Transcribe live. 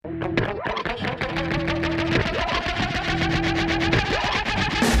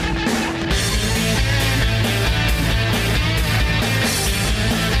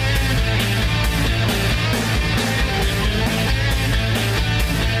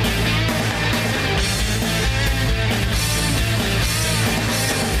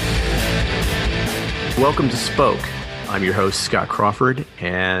Welcome to Spoke. I'm your host, Scott Crawford,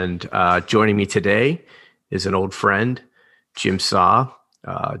 and joining me today is an old friend, Jim Saw.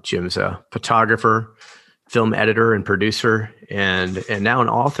 Jim's a photographer, film editor, and producer, and now an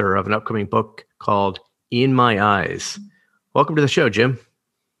author of an upcoming book called In My Eyes. Welcome to the show, Jim.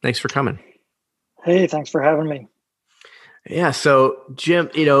 Thanks for coming. Hey, thanks for having me. Yeah, so Jim,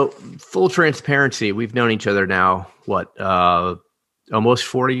 full transparency, we've known each other now, almost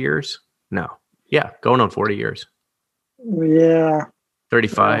 40 years? No. Yeah, going on 40 years. Yeah.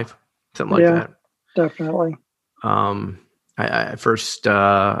 35, something like that. Definitely. I first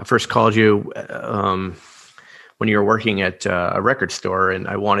called you when you were working at a record store, and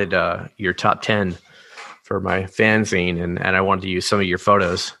I wanted your top 10 for my fanzine, and I wanted to use some of your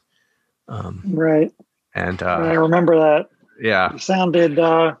photos. Right. And I remember that. Yeah. You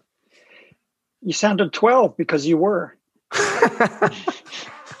sounded 12 because you were.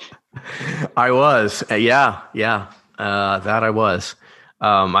 I was. Yeah. That I was.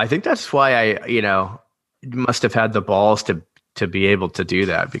 I think that's why I must have had the balls to be able to do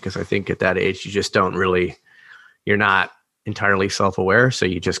that, because I think at that age you just you're not entirely self-aware, so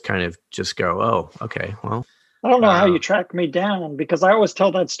you just kind of just go, oh, okay, well. I don't know how you tracked me down, because I always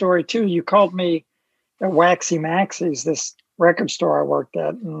tell that story too. You called me at Waxy Maxie's, this record store I worked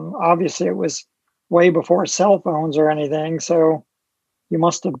at, and obviously it was way before cell phones or anything, so you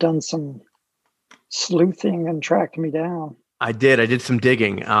must have done some sleuthing and tracked me down. I did some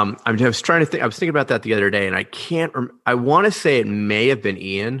digging. I was trying to think. I was thinking about that the other day, and I can't. I want to say it may have been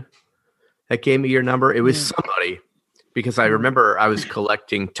Ian that gave me your number. It was somebody, because I remember I was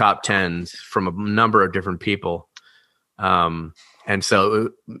collecting top 10s from a number of different people, and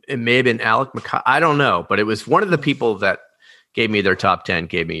so it may have been Alec McCall. I don't know, but it was one of the people that gave me their top 10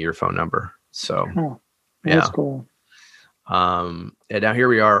 gave me your phone number. So that's cool. And now here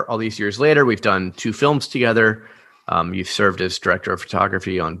we are all these years later. We've done 2 films together. You've served as director of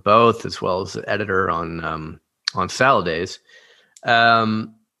photography on both, as well as editor on Salad Days.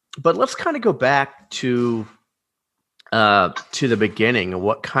 But let's kind of go back to the beginning.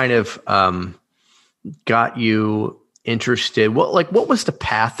 What kind of got you interested? What was the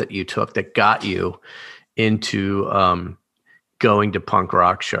path that you took that got you into going to punk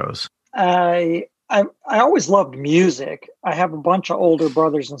rock shows? I always loved music. I have a bunch of older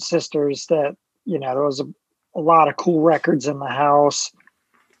brothers and sisters that, there was a lot of cool records in the house.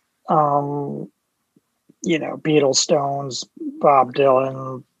 Beatles, Stones, Bob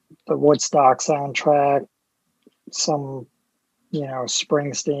Dylan, the Woodstock soundtrack, some,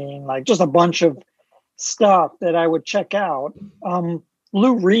 Springsteen, like just a bunch of stuff that I would check out.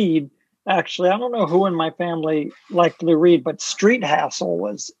 Lou Reed, actually, I don't know who in my family liked Lou Reed, but Street Hassle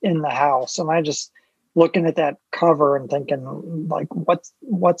was in the house. And I just looking at that cover and thinking, like, what's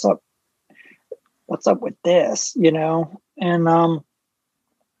up with this, And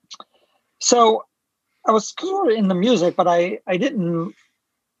so I was sort of in the music, but I didn't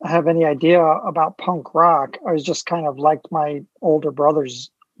have any idea about punk rock. I was just kind of liked my older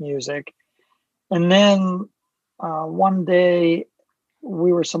brother's music. And then one day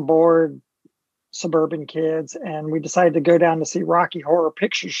we were some bored suburban kids, and we decided to go down to see Rocky Horror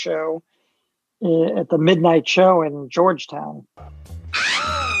Picture Show at the midnight show in Georgetown.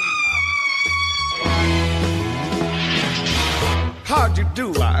 How'd you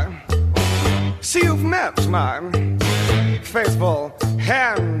do, I see you've met my faithful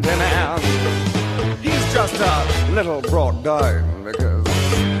hand in hand. He's just a little brought down because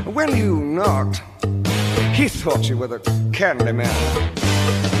when you knocked, he thought you were the candy man.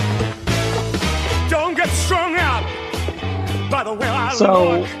 Don't get strung out by the way I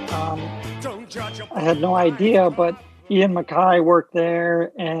look. I had no idea, but Ian MacKaye worked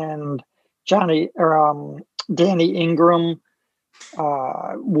there, and Danny Ingram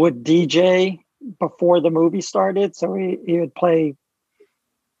would DJ before the movie started. So he would play,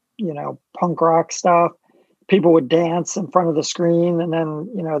 punk rock stuff. People would dance in front of the screen, and then,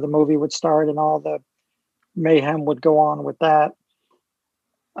 the movie would start and all the mayhem would go on with that.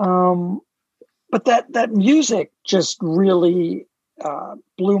 But that music just really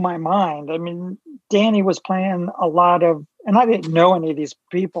blew my mind. I mean, Danny was playing a lot of, and I didn't know any of these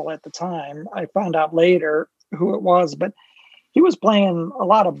people at the time. I found out later who it was, but he was playing a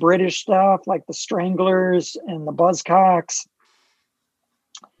lot of British stuff like the Stranglers and the Buzzcocks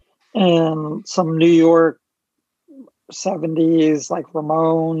and some New York 70s like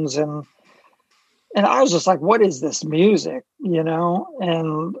Ramones. And I was just like, what is this music?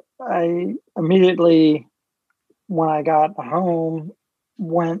 And I immediately, when I got home,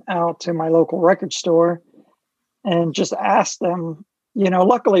 went out to my local record store and just asked them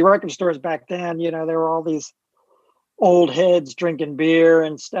luckily record stores back then, there were all these old heads drinking beer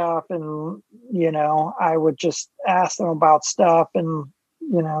and stuff. And, I would just ask them about stuff and,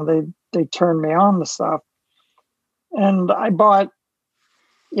 they turned me on to stuff. And I bought,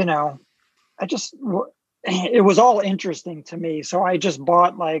 it was all interesting to me. So I just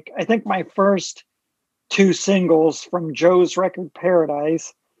bought I think my first 2 singles from Joe's Record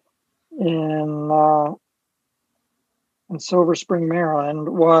Paradise in Silver Spring, Maryland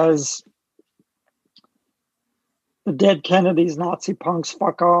was The Dead Kennedys, Nazi Punks,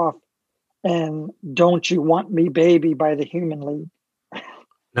 Fuck Off, and Don't You Want Me Baby by the Human League.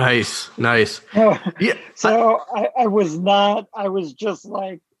 Nice. Yeah. So I was just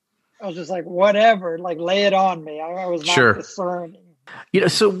like, whatever, lay it on me. I was not discerning.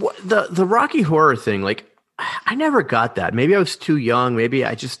 So the Rocky Horror thing, I never got that. Maybe I was too young. Maybe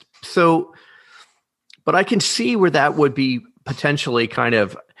but I can see where that would be potentially kind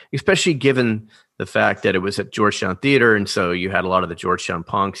of, especially given the fact that it was at Georgetown Theater. And so you had a lot of the Georgetown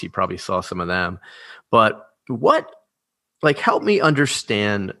punks. You probably saw some of them, but help me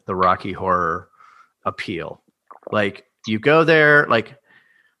understand the Rocky Horror appeal. You go there,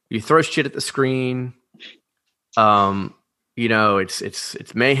 you throw shit at the screen. It's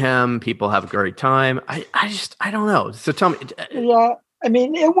mayhem. People have a great time. I don't know. So tell me. Yeah. I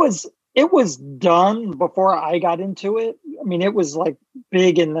mean, it was done before I got into it. I mean, it was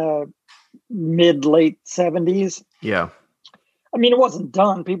big in the late 70s. Yeah. I mean, it wasn't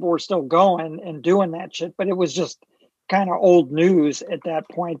done. People were still going and doing that shit, but it was just kind of old news at that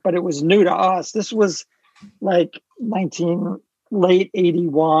point, but it was new to us. This was late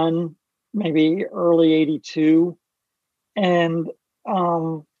 81, maybe early 82. And,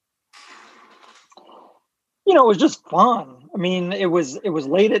 it was just fun. I mean, it was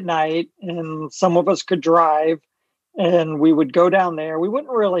late at night and some of us could drive and we would go down there. We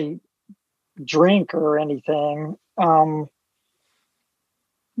wouldn't really drink or anything.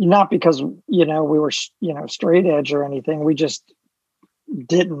 Not because, we were, straight edge or anything. We just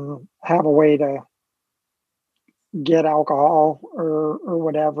didn't have a way to get alcohol or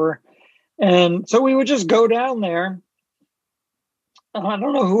whatever. And so we would just go down there. I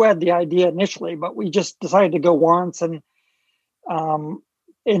don't know who had the idea initially, but we just decided to go once and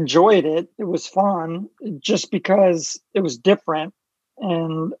enjoyed it. It was fun just because it was different.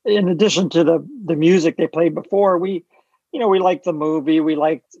 And in addition to the music they played before, we liked the movie. We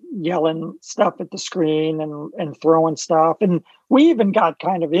liked yelling stuff at the screen and throwing stuff. And we even got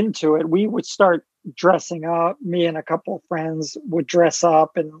kind of into it. We would start dressing up. Me and a couple of friends would dress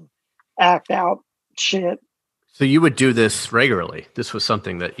up and act out shit. So you would do this regularly. This was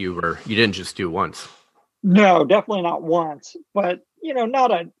something that you didn't just do once. No, definitely not once, but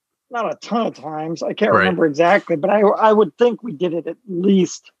not a ton of times. I can't remember exactly, but I would think we did it at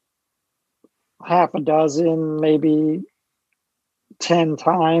least half a dozen, maybe 10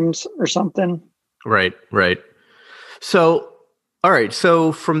 times or something. Right. So, all right.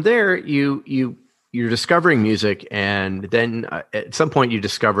 So from there, you're discovering music, and then at some point you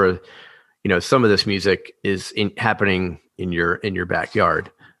discover, some of this music is happening in your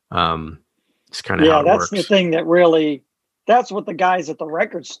backyard. It's kind of how it that's works. The thing that really, that's what the guys at the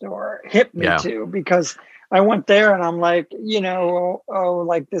record store hit me to, because I went there and I'm like,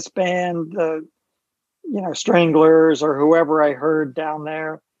 like this band, Stranglers or whoever I heard down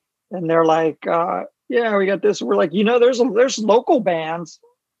there. And they're like, we got this. We're like, there's local bands.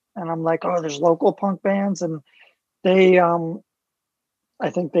 And I'm like, oh, there's local punk bands. And they, I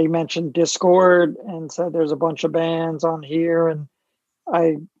think they mentioned Discord and said there's a bunch of bands on here. And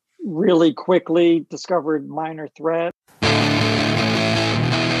I really quickly discovered Minor Threat.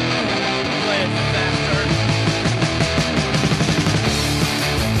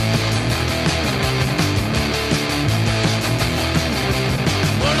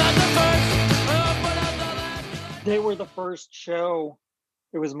 They were the first show.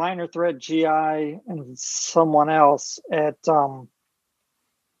 It was Minor Threat, GI, and someone else at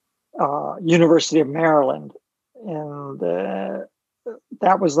University of Maryland. And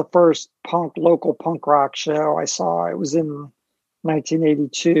that was the first local punk rock show I saw. It was in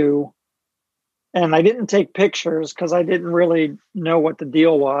 1982. And I didn't take pictures because I didn't really know what the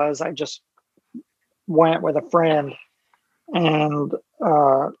deal was. I just went with a friend and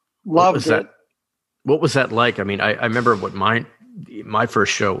loved it. What was that like? I mean, I remember my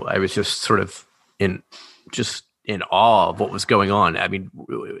first show, I was just sort of in awe of what was going on. I mean,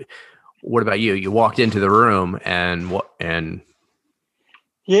 what about you? You walked into the room and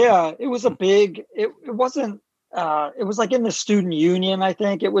yeah, it was it wasn't, it was like in the student union. I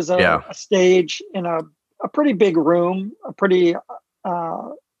think it was a stage in a pretty big room, a pretty uh,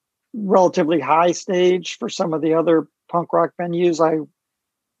 relatively high stage for some of the other punk rock venues I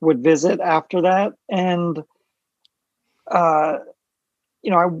would visit after that. And,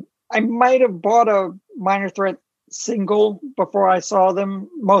 I might have bought a Minor Threat single before I saw them.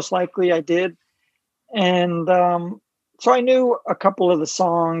 Most likely I did. And so I knew a couple of the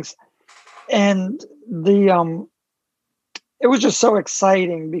songs, and it was just so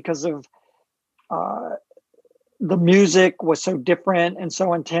exciting because of the music was so different and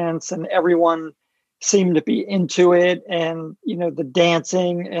so intense, and everyone seemed to be into it. And the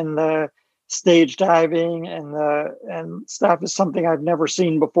dancing and the stage diving and stuff is something I've never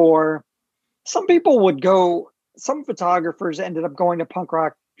seen before. Some photographers ended up going to punk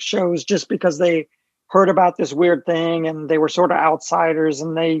rock shows just because they heard about this weird thing and they were sort of outsiders,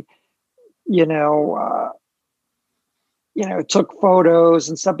 and they took photos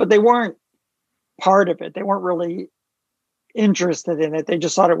and stuff, but they weren't part of it. They weren't really interested in it. They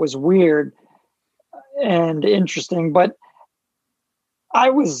just thought it was weird and interesting. But I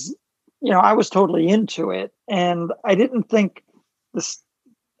was totally into it, and I didn't think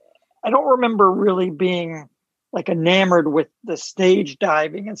I don't remember really being like enamored with the stage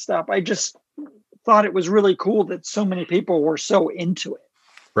diving and stuff. I just thought it was really cool that so many people were so into it.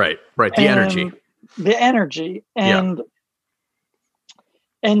 Right. The energy. And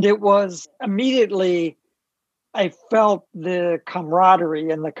it was immediately, I felt the camaraderie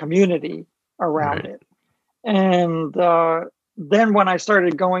and the community around it. And then when I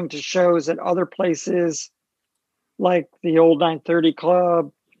started going to shows at other places like the old 930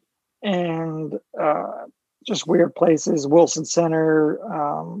 Club and just weird places, Wilson Center,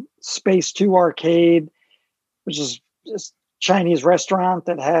 Space 2 Arcade, which is just Chinese restaurant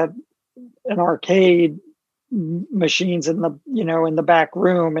that had an arcade machines in the back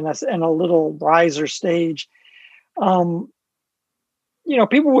room and a little riser stage.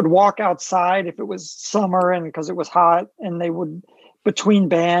 People would walk outside if it was summer and because it was hot, and they would, between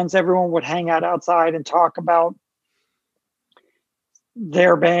bands, everyone would hang out outside and talk about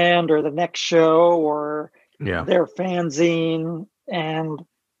their band or the next show or their fanzine. And it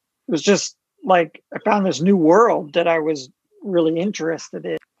was just like, I found this new world that I was really interested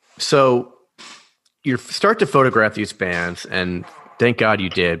in. So you start to photograph these bands, and thank God you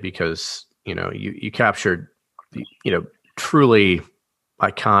did, because, you captured, truly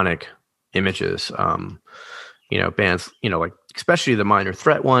iconic images. Bands, like especially the Minor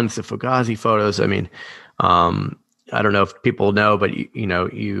Threat ones, the Fugazi photos. I mean, I don't know if people know, but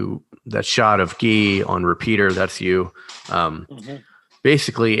that shot of Guy on Repeater, that's you.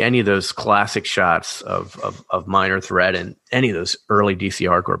 Basically any of those classic shots of Minor Threat and any of those early DC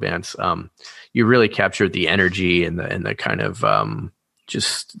hardcore bands, you really captured the energy and the kind of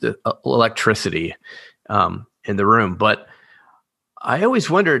just the electricity in the room. But I always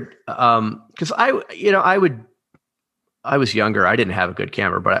wondered, because I was younger, I didn't have a good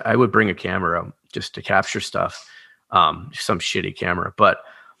camera, but I would bring a camera just to capture stuff, some shitty camera. But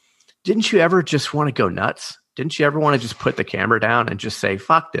didn't you ever just want to go nuts? Didn't you ever want to just put the camera down and just say,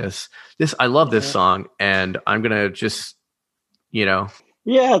 fuck this, I love this song, and I'm going to just, Yeah,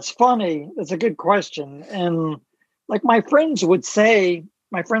 it's funny. That's a good question. And like my friends would say,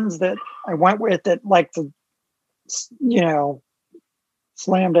 my friends that I went with that like to,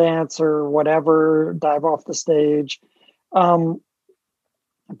 slam dance or whatever, dive off the stage,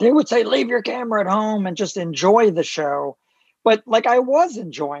 they would say, leave your camera at home and just enjoy the show. But like, I was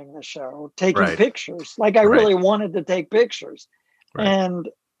enjoying the show, taking pictures. Like I really wanted to take pictures. And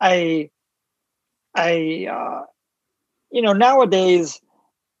nowadays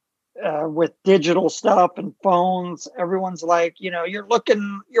with digital stuff and phones, everyone's like, you're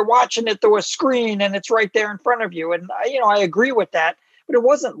watching it through a screen and it's right there in front of you. And I agree with that, but it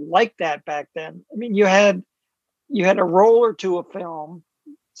wasn't like that back then. I mean, you had a roll or two of film.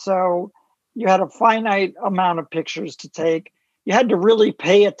 So you had a finite amount of pictures to take. You had to really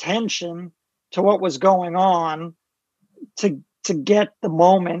pay attention to what was going on to get the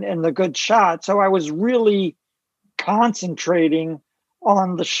moment and the good shot. So I was really concentrating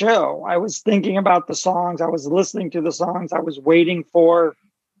on the show. I was thinking about the songs. I was listening to the songs. I was waiting for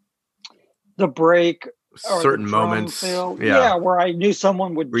the break or certain the drum moments. fill. Yeah, where I knew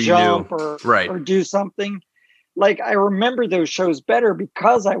someone would jump or do something. Like I remember those shows better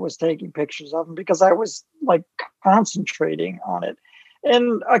because I was taking pictures of them, because I was like concentrating on it.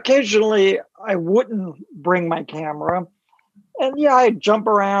 And occasionally I wouldn't bring my camera, and I'd jump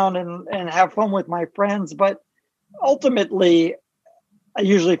around and have fun with my friends. But ultimately I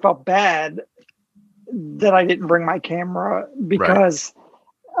usually felt bad that I didn't bring my camera because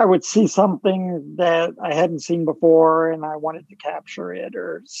I would see something that I hadn't seen before and I wanted to capture it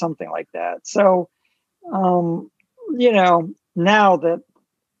or something like that. So, you know, now that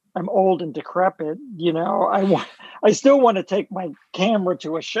I'm old and decrepit, you know, I still want to take my camera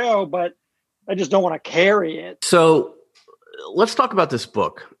to a show, but I just don't want to carry it. So let's talk about this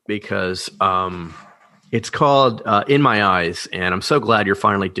book because it's called In My Eyes, and I'm so glad you're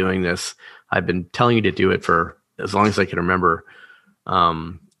finally doing this. I've been telling you to do it for as long as I can remember.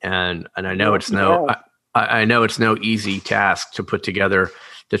 And I know I know it's no easy task to put together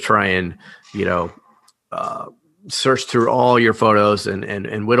to try and, you know, search through all your photos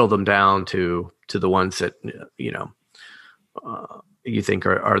and whittle them down to the ones that, you know, you think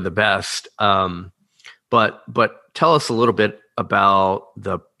are the best. But tell us a little bit about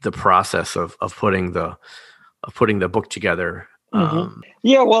the process of putting the book together.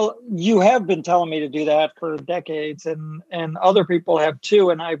 Yeah, well, you have been telling me to do that for decades, and other people have too.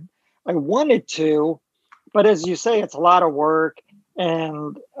 And I wanted to, but as you say, it's a lot of work,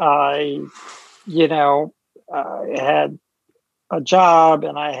 and I had a job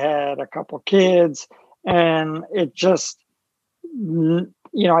and I had a couple kids, and it just,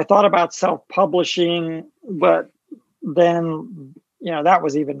 I thought about self-publishing, but then, that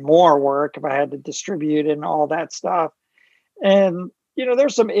was even more work if I had to distribute and all that stuff. And,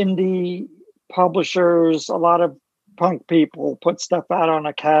 there's some indie publishers, a lot of punk people put stuff out on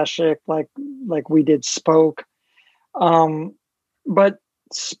Akashic, like we did Spoke. But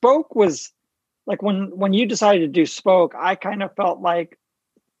Spoke was like, when you decided to do Spoke, I kind of felt like,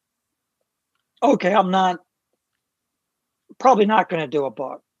 okay, I'm probably not going to do a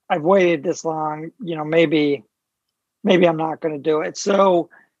book. I've waited this long, maybe I'm not going to do it. So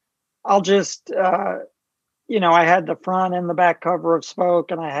I'll just, I had the front and the back cover of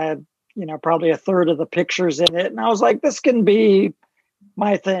Spoke, and I had, probably a third of the pictures in it. And I was like, this can be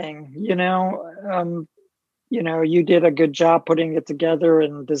my thing, you did a good job putting it together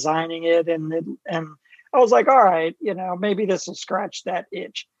and designing it. And I was like, all right, maybe this will scratch that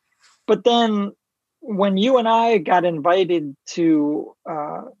itch. But then when you and I got invited to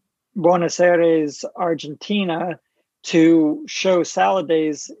Buenos Aires, Argentina, to show Salad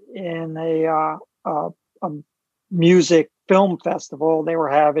Days in a music film festival they were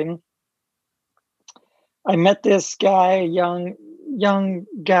having, I met this guy, young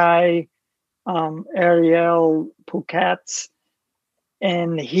guy, Ariel Pucatz,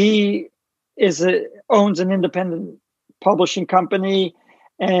 and he owns an independent publishing company.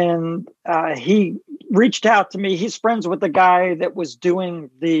 And he reached out to me. He's friends with the guy that was doing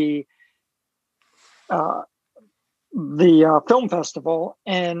the film festival,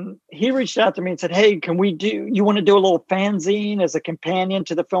 and he reached out to me and said, "Hey, you want to do a little fanzine as a companion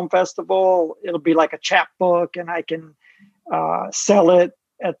to the film festival? It'll be like a chapbook, and I can sell it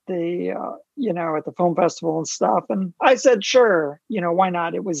at the at the film festival and stuff." And I said, "Sure, why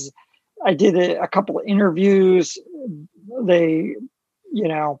not?" I did a couple of interviews. They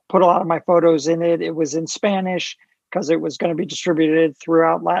put a lot of my photos in it. It was in Spanish because it was going to be distributed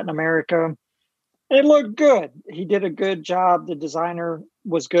throughout Latin America. It looked good. He did a good job. The designer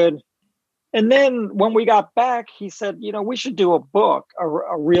was good. And then when we got back, he said, we should do a book,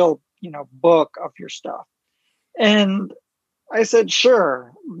 a real, book of your stuff. And I said,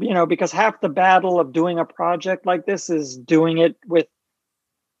 sure, because half the battle of doing a project like this is doing it with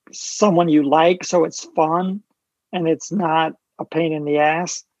someone you like. So it's fun and it's not a pain in the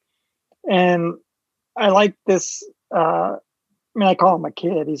ass. And I like this. I call him a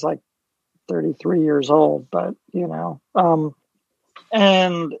kid. He's like 33 years old, but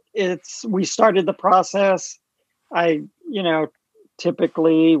and we started the process. I,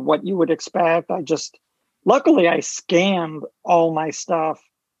 typically what you would expect. Luckily I scanned all my stuff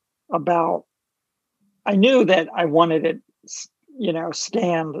I knew that I wanted it,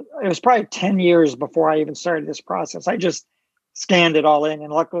 scanned. It was probably 10 years before I even started this process. I just scanned it all in,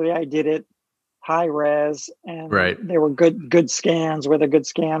 and luckily I did it high res, and they were good scans with a good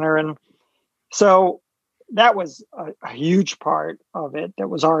scanner. And so that was a huge part of it that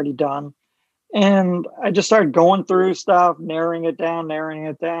was already done. And I just started going through stuff, narrowing it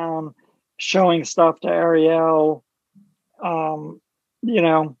down, showing stuff to Ariel.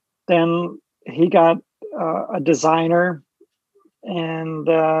 Then he got a designer and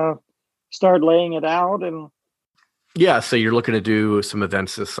started laying it out. And yeah, so you're looking to do some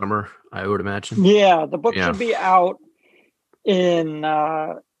events this summer, I would imagine. Yeah, the book should be out in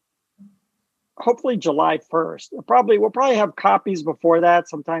hopefully July 1st. We'll probably have copies before that,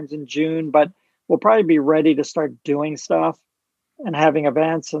 sometimes in June, but we'll probably be ready to start doing stuff and having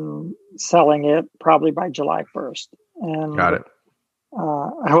events and selling it probably by July 1st. And got it.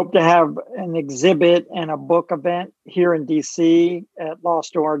 I hope to have an exhibit and a book event here in DC at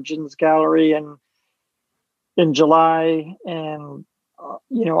Lost Origins Gallery in July, and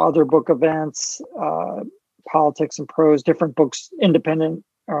other book events, politics and prose, different books, independent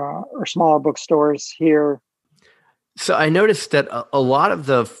or smaller bookstores here. So I noticed that a lot of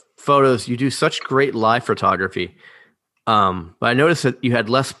the photos, you do such great live photography. But I noticed that you had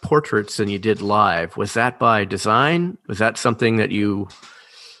less portraits than you did live. Was that by design? Was that something that you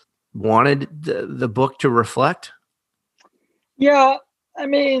wanted the book to reflect? Yeah, I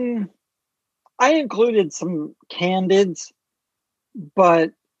mean, I included some candids,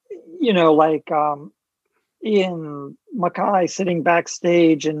 but like Ian Mackay sitting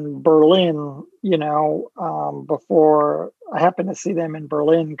backstage in Berlin, before I happened to see them in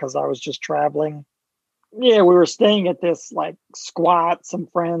Berlin because I was just traveling. Yeah, we were staying at this like squat some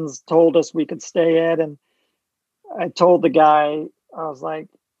friends told us we could stay at. And I told the guy, I was like,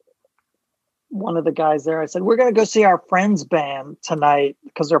 one of the guys there, I said, we're going to go see our friend's band tonight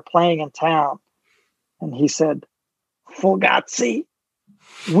because they're playing in town. And he said, Fugazi?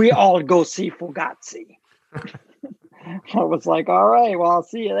 We all go see Fugazi. I was like, all right, well, I'll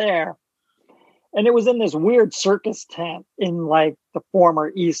see you there. And it was in this weird circus tent in like the former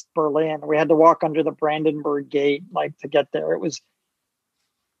East Berlin. We had to walk under the Brandenburg Gate like to get there. It was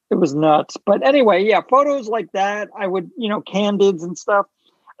nuts. But anyway, yeah, photos like that. I would, candids and stuff.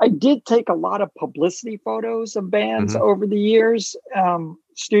 I did take a lot of publicity photos of bands over the years,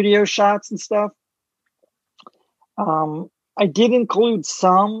 studio shots and stuff. I did include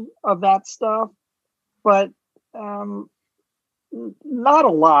some of that stuff, but not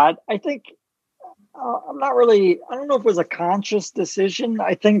a lot. I think I don't know if it was a conscious decision.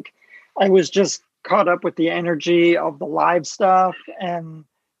 I think I was just caught up with the energy of the live stuff. And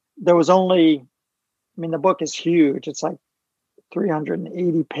there was the book is huge. It's like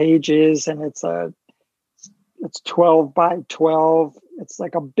 380 pages and it's 12 by 12. It's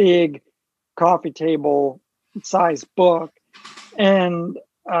like a big coffee table size book. And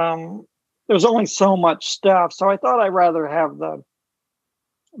there's only so much stuff. So I thought I'd rather have the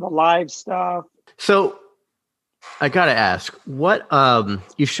live stuff. So I got to ask, what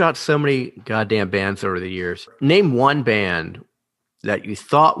you shot so many goddamn bands over the years. Name one band that you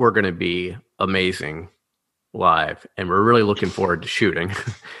thought were going to be amazing live and we're really looking forward to shooting.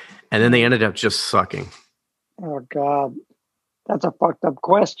 And then they ended up just sucking. Oh, God. That's a fucked up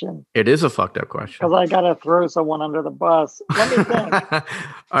question. It is a fucked up question. Because I got to throw someone under the bus. Let me think.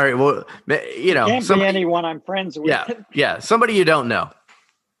 All right. Well, Can't be anyone I'm friends with. Yeah. Somebody you don't know.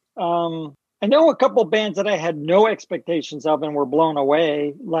 I know a couple bands that I had no expectations of and were blown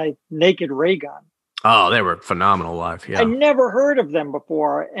away, like Naked Ray Gun. Oh, they were phenomenal live. Yeah. I never heard of them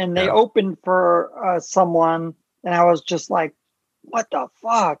before. And they opened for someone. And I was just like, what the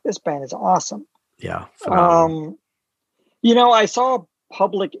fuck? This band is awesome. Yeah. Phenomenal. I saw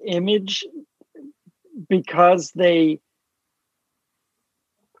Public Image because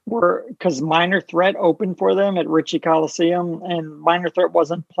because Minor Threat opened for them at Ritchie Coliseum, and Minor Threat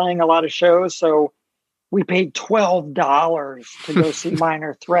wasn't playing a lot of shows, so we paid $12 to go see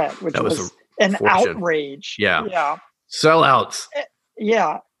Minor Threat, which was an outrage. Yeah. Sellouts.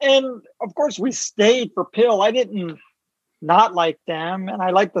 Yeah. And of course we stayed for Pill. I didn't not like them, and I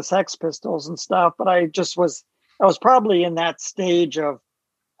liked the Sex Pistols and stuff, but I was probably in that stage of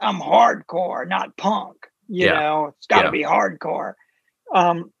I'm hardcore, not punk. It's got to be hardcore.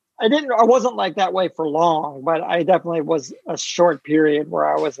 I wasn't like that way for long, but I definitely was a short period where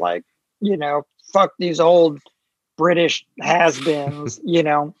I was like, fuck these old British has-beens,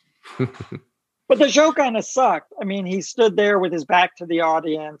 But the show kind of sucked. I mean, he stood there with his back to the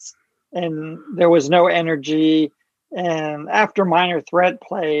audience and there was no energy. And after Minor Threat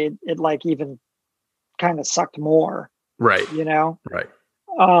played, it like even kind of sucked more. Right. Right.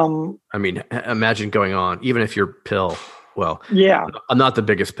 I mean, imagine going on, even if you're Pill. Well, yeah, I'm not the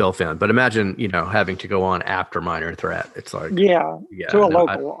biggest Pill fan, but imagine, having to go on after Minor Threat. It's like, to a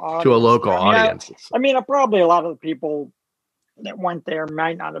local audience. I mean, probably a lot of the people that went there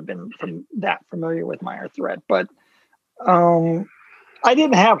might not have been that familiar with Minor Threat, but I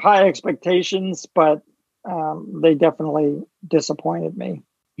didn't have high expectations, but they definitely disappointed me.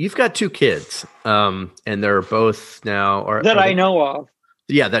 You've got two kids, and they're both now I know of.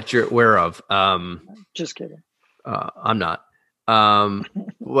 Yeah, that you're aware of. Just kidding. I'm not. So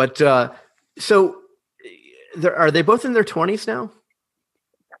are they both in their 20s now?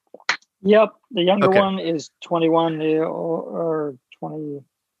 Yep. The younger one is 21 or 20.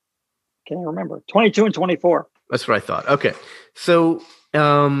 Can't remember. 22 and 24. That's what I thought. Okay. So,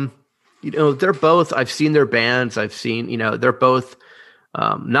 they're both, I've seen their bands. I've seen, they're both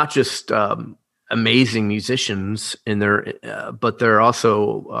not just amazing musicians in their, but they're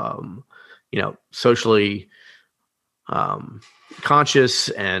also socially conscious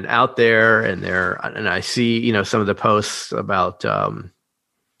and out there, and I see some of the posts about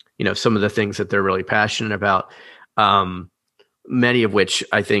some of the things that they're really passionate about, many of which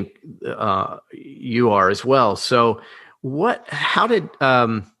I think you are as well. So how did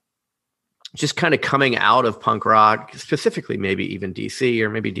just kind of coming out of punk rock, specifically maybe even DC, or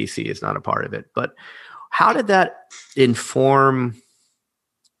maybe DC is not a part of it, but how did that inform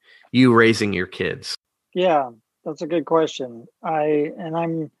you raising your kids? Yeah, that's a good question.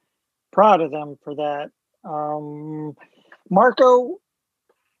 I'm proud of them for that. Marco,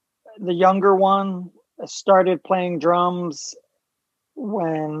 the younger one, started playing drums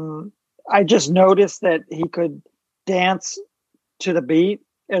when I just noticed that he could dance to the beat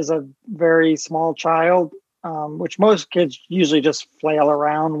as a very small child, which most kids usually just flail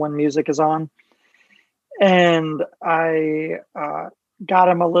around when music is on. And I got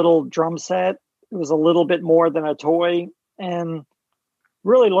him a little drum set. It was a little bit more than a toy, and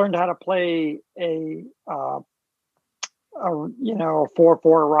really learned how to play a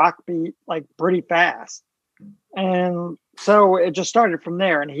 4/4 rock beat like pretty fast. And so it just started from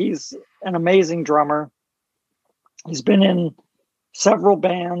there. And he's an amazing drummer. He's been in several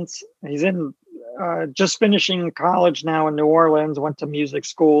bands. He's in just finishing college now in New Orleans, went to music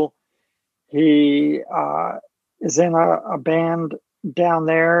school. He is in a band down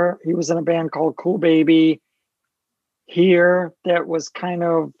there. He was in a band called Cool Baby here that was kind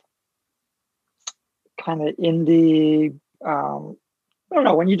of indie. I don't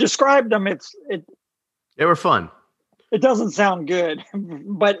know. When you describe them, they were fun. It doesn't sound good,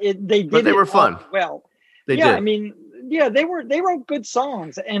 but they were fun. Well, they did. I mean, yeah, they wrote good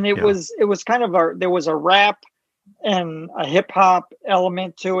songs, and it was kind of there was a rap and a hip hop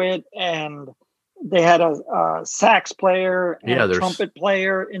element to it, and they had a sax player and a trumpet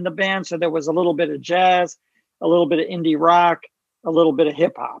player in the band, so there was a little bit of jazz, a little bit of indie rock, a little bit of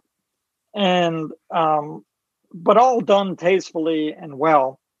hip hop, and but all done tastefully and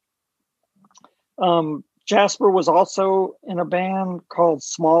well. Jasper was also in a band called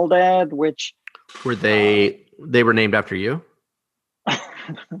Small Dad, which were they were named after you?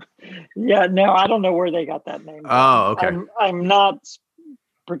 Yeah, no, I don't know where they got that name. Oh, okay. I'm not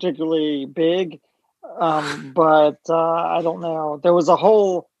particularly big, but I don't know. There was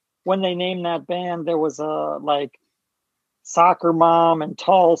when they named that band, there was a like Soccer Mom and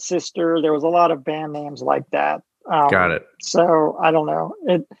Tall Sister. There was a lot of band names like that. Got it. So I don't know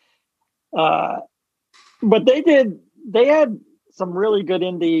it. But they had some really good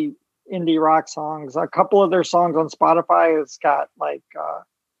indie rock songs. A couple of their songs on Spotify has got like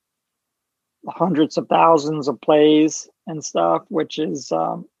hundreds of thousands of plays and stuff, which is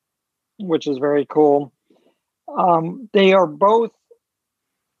very cool. They are both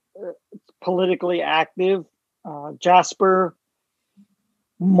politically active. Jasper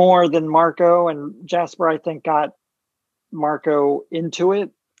more than Marco, and Jasper I think got Marco into it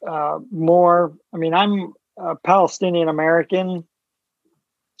more. I mean, I'm a Palestinian American,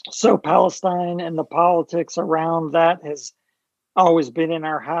 so Palestine and the politics around that has always been in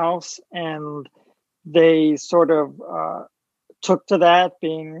our house, and they sort of took to that,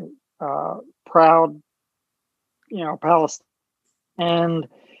 being proud, Palestine. And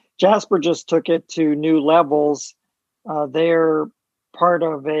Jasper just took it to new levels. They're part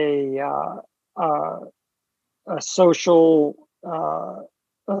of a social,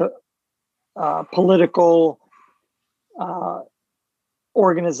 political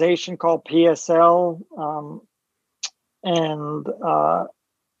organization called PSL, and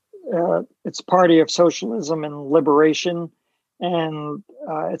it's Party of Socialism and Liberation, and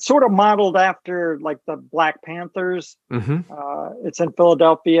it's sort of modeled after like the Black Panthers. Mm-hmm. It's in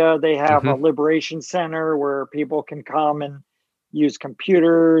Philadelphia. They have a liberation center where people can come and use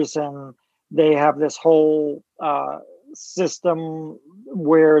computers, and they have this whole system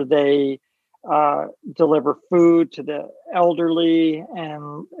where they deliver food to the elderly,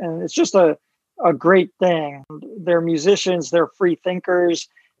 and it's just a great thing. They're musicians, they're free thinkers.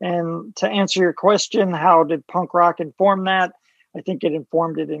 And to answer your question, how did punk rock inform that? I think it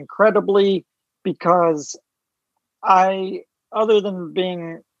informed it incredibly, because other than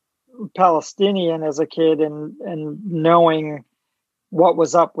being Palestinian as a kid and knowing what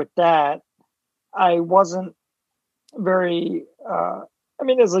was up with that, I wasn't very,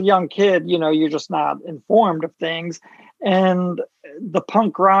 as a young kid, you're just not informed of things. And the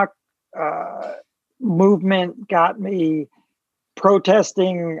punk rock movement got me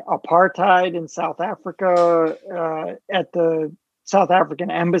protesting apartheid in South Africa at the South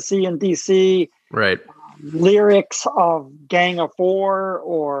African embassy in DC, Right. lyrics of Gang of Four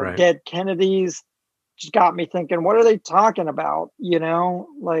or Right. Dead Kennedys, just got me thinking, what are they talking about?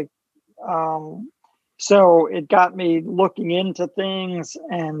 So it got me looking into things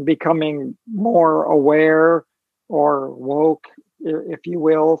and becoming more aware or woke, if you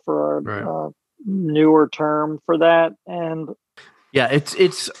will, for Right. a newer term for that. And Yeah,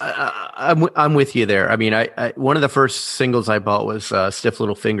 I'm with you there. I mean, I one of the first singles I bought was Stiff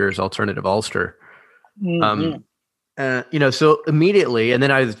Little Fingers Alternative Ulster. mhm. So immediately, and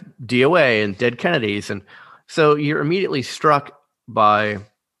then I was DOA and Dead Kennedys, and so you're immediately struck by,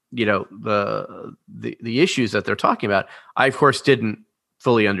 the issues that they're talking about. I of course didn't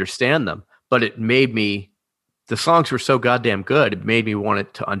fully understand them, but it made me. The songs were so goddamn good. It made me want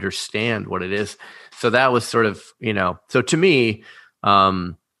it to understand what it is. So that was sort of, So to me,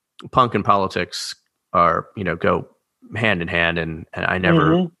 punk and politics are, go hand in hand, and I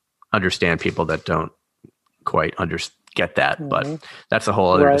never understand people that don't quite get that, but that's a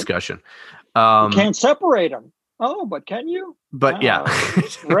whole other discussion. You can't separate them. Oh, but can you? But yeah,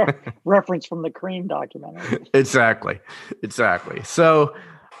 reference from the Cream documentary. Exactly. So,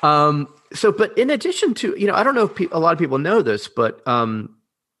 but in addition to, I don't know if a lot of people know this, but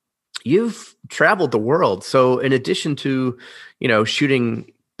you've traveled the world. So in addition to,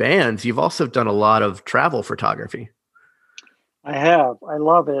 shooting bands, you've also done a lot of travel photography. I have. I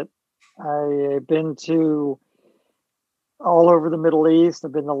love it. I've been to all over the Middle East.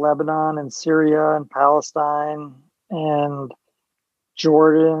 I've been to Lebanon and Syria and Palestine and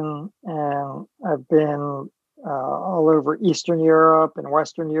Jordan, and I've been all over Eastern Europe and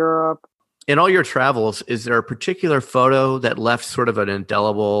Western Europe. In all your travels, is there a particular photo that left sort of an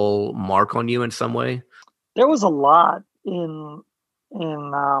indelible mark on you in some way? There was a lot in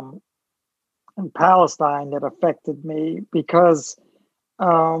Palestine that affected me because,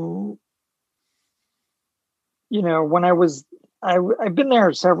 when I've been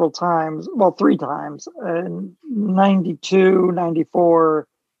there several times, well, 3 times, in 92, 94,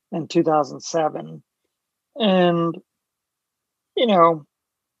 and 2007. And,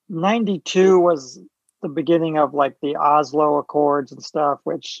 92 was the beginning of like the Oslo Accords and stuff,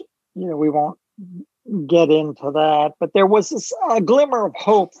 which, we won't get into that, but there was a glimmer of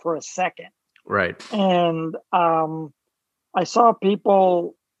hope for a second. Right. And I saw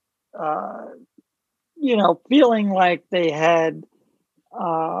people, feeling like they had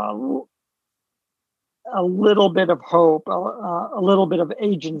a little bit of hope, a little bit of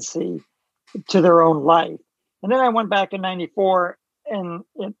agency to their own life. And then I went back in 94 and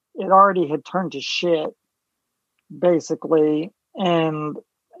it already had turned to shit, basically. And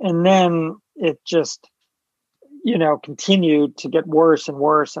then it just, continued to get worse and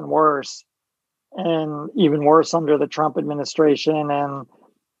worse and worse, and even worse under the Trump administration. And,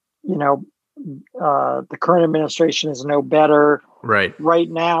 the current administration is no better. Right. Right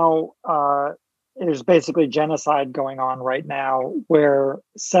now, there's basically genocide going on right now, where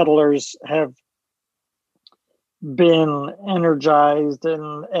settlers have been energized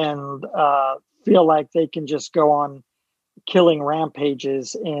and feel like they can just go on killing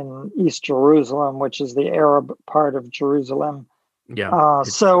rampages in East Jerusalem, which is the Arab part of Jerusalem. Yeah.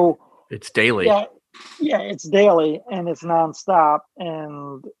 So it's daily. Yeah, it's daily and it's nonstop.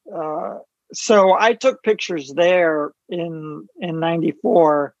 And so I took pictures there in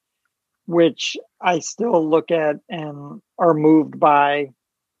 94, which I still look at and are moved by,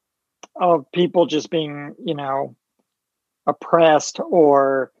 of people just being, oppressed,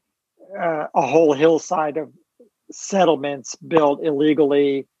 or a whole hillside of settlements built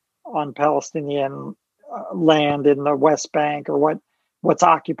illegally on Palestinian land in the West Bank, or what's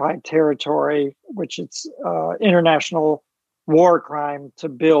occupied territory, which it's international war crime to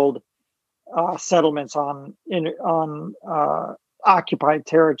build settlements on occupied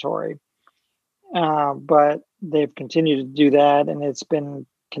territory. But they've continued to do that, and it's been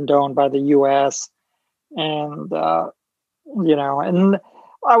condoned by the U.S. And and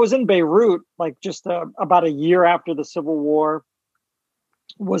I was in Beirut like just about a year after the Civil War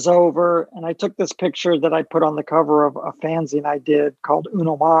was over, and I took this picture that I put on the cover of a fanzine I did called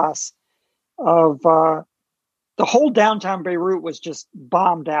Uno Mas, of the whole downtown Beirut was just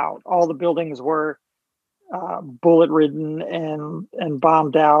bombed out. All the buildings were bullet ridden and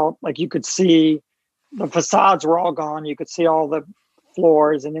bombed out. Like, you could see the facades were all gone. You could see all the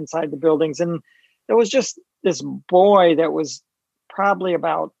floors and inside the buildings. And there was just this boy that was probably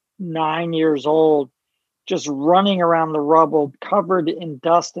about 9 years old, just running around the rubble, covered in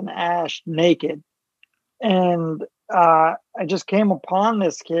dust and ash, naked. And I just came upon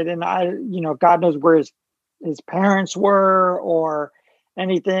this kid, and God knows where his parents were or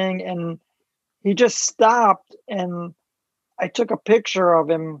anything. And he just stopped, and I took a picture of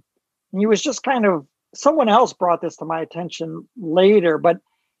him. And he was just kind of, someone else brought this to my attention later, but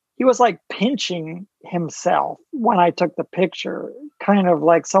he was like pinching himself when I took the picture, kind of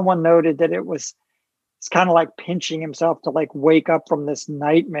like someone noted that it's kind of like pinching himself to like wake up from this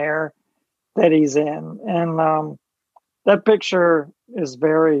nightmare that he's in. And that picture is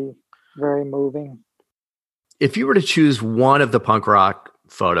very, very moving. If you were to choose one of the punk rock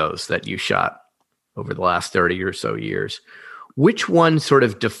photos that you shot over the last 30 or so years, which one sort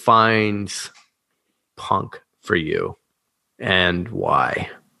of defines punk for you and why?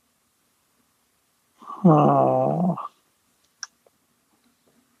 Well,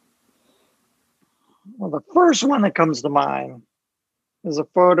 the first one that comes to mind is a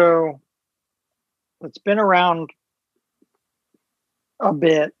photo that's been around a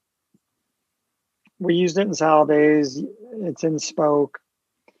bit. We used it in Salad Days. It's in Spoke.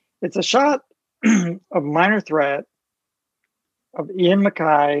 It's a shot of Minor Threat, of Ian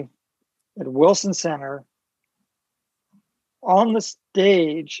MacKaye at Wilson Center on the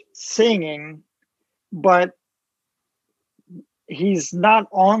stage singing, but he's not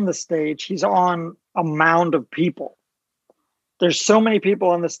on the stage. He's on a mound of people. There's so many people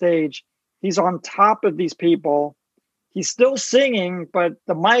on the stage. He's on top of these people. He's still singing, but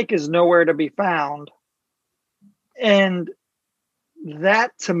the mic is nowhere to be found. And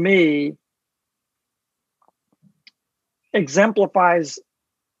that, to me, exemplifies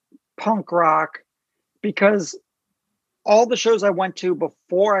punk rock, because all the shows I went to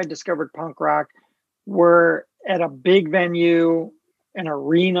before I discovered punk rock were at a big venue, an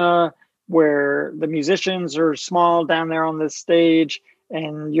arena where the musicians are small down there on the stage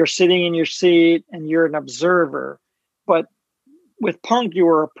and you're sitting in your seat and you're an observer. But with punk, you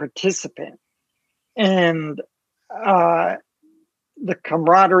were a participant. And the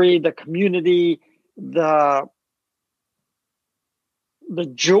camaraderie, the community, the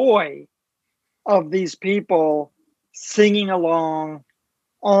joy of these people singing along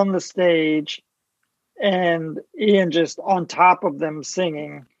on the stage and Ian just on top of them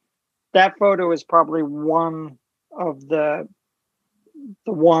singing. That photo is probably one of the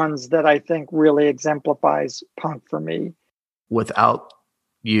ones that I think really exemplifies punk for me. Without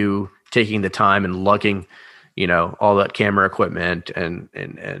you taking the time and lugging, all that camera equipment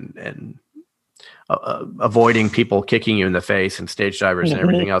and avoiding people kicking you in the face and stage divers and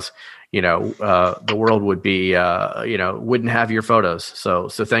everything else, the world would be, wouldn't have your photos. So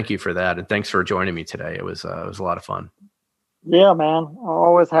thank you for that. And thanks for joining me today. It was a lot of fun. Yeah, man.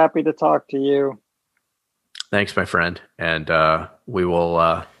 Always happy to talk to you. Thanks, my friend. And we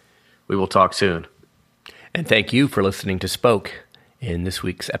will talk soon. And thank you for listening to Spoke in this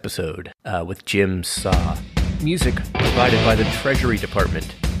week's episode with Jim Saw. Music provided by the Treasury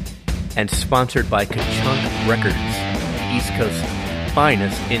Department and sponsored by Ka-Chunk Records, the East Coast's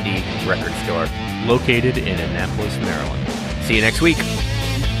finest indie record store, located in Annapolis, Maryland. See you next week.